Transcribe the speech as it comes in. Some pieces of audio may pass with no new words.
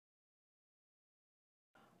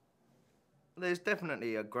There's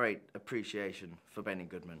definitely a great appreciation for Benny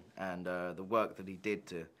Goodman and the work that he did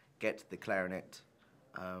to get the clarinet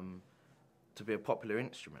to be a popular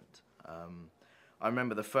instrument. I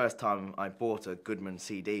remember the first time I bought a Goodman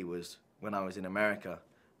CD was when I was in America,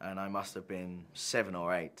 and I must have been 7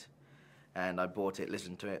 or 8. And I bought it,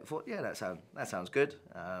 listened to it, thought, yeah, that sounds good.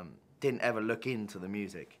 Didn't ever look into the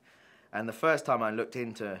music. And the first time I looked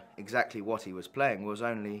into exactly what he was playing was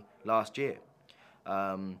only last year.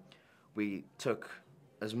 We took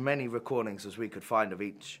as many recordings as we could find of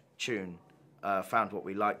each tune, found what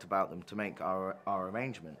we liked about them to make our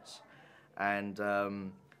arrangements.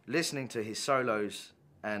 And listening to his solos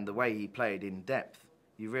and the way he played in depth,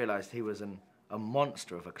 you realised he was a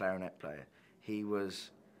monster of a clarinet player.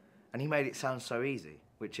 And he made it sound so easy,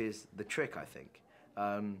 which is the trick, I think.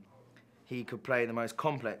 He could play the most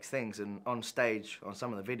complex things, and on stage, on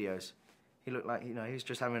some of the videos, he looked like, he was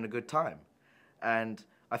just having a good time. And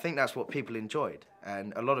I think that's what people enjoyed,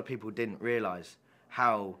 and a lot of people didn't realise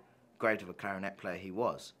how great of a clarinet player he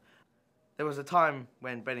was. There was a time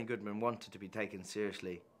when Benny Goodman wanted to be taken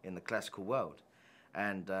seriously in the classical world,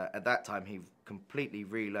 and at that time he completely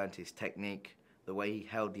relearned his technique, the way he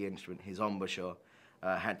held the instrument, his embouchure,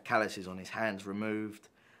 had calluses on his hands removed,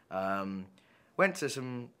 went to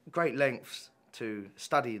some great lengths to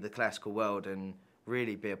study the classical world and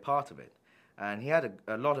really be a part of it. And he had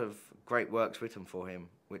a lot of great works written for him,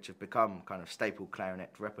 which have become kind of staple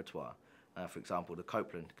clarinet repertoire. For example, the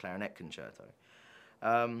Copland Clarinet Concerto.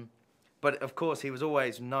 But of course, he was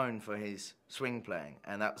always known for his swing playing,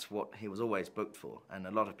 and that's what he was always booked for. And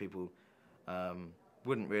a lot of people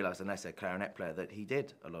wouldn't realise, unless they're a clarinet player, that he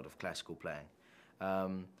did a lot of classical playing.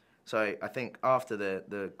 So I think after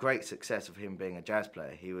the great success of him being a jazz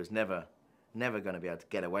player, he was never going to be able to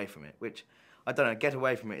get away from it, which, I don't know, get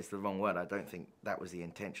away from it is the wrong word. I don't think that was the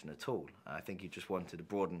intention at all. I think he just wanted to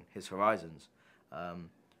broaden his horizons,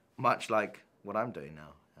 much like what I'm doing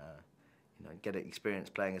now. Get experience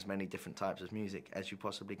playing as many different types of music as you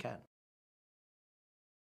possibly can.